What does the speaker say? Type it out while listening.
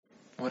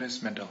what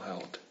is mental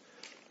health,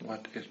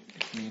 what it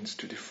means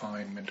to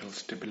define mental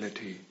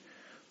stability,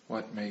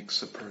 what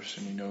makes a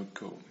person,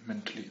 go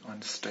mentally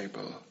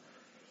unstable.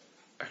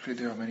 Actually,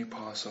 there are many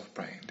parts of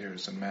brain. There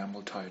is a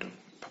mammal part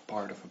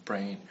of a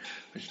brain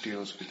which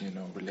deals with,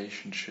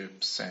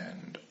 relationships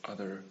and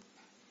other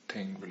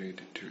thing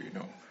related to,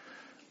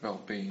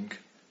 well-being.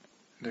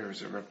 There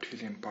is a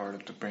reptilian part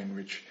of the brain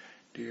which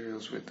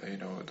deals with,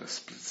 the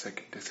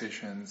split-second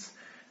decisions,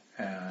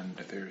 and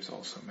there is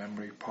also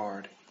memory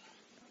part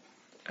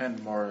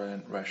and moral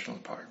and rational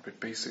part. But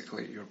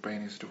basically, your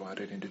brain is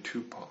divided into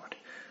two parts: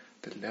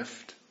 the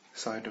left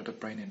side of the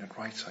brain and the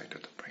right side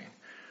of the brain.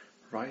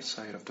 Right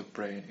side of the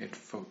brain, it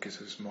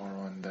focuses more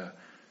on the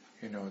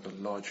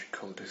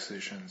logical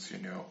decisions,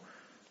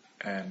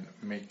 and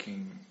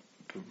making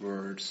the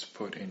words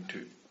put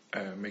into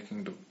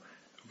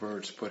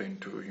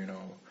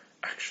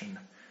action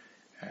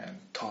and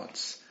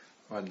thoughts,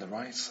 while the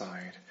right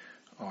side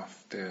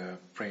of the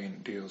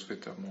brain deals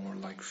with the more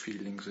like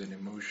feelings and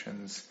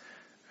emotions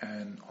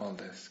and all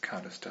this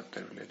kind of stuff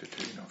that related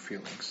to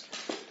feelings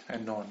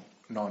and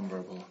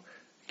non-verbal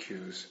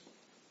cues.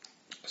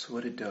 So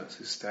what it does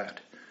is that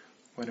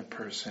when a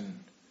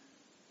person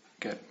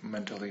get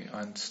mentally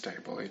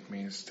unstable, it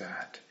means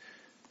that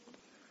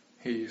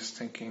he is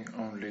thinking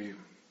only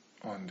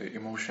on the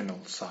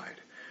emotional side.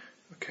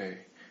 Okay,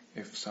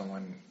 if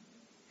someone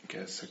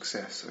gets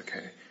success,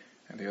 okay,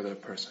 and the other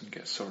person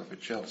gets sort of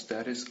jealous,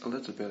 that is a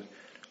little bit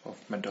of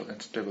mental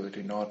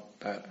instability, not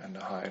that in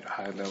a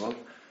high level,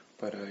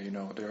 but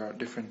there are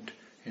different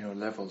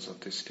levels of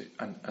this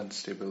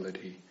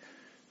instability.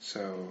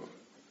 So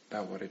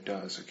that's what it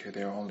does. Okay,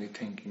 they're only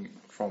thinking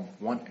from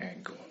one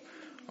angle.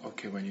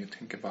 Okay, when you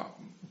think about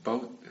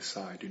both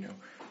sides, you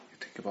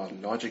think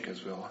about logic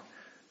as well,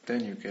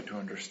 then you get to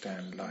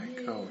understand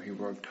like, oh, he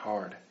worked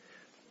hard.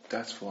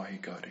 That's why he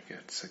got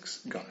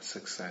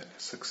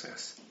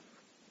success.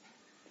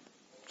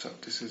 So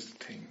this is the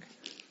thing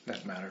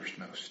that matters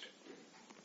most.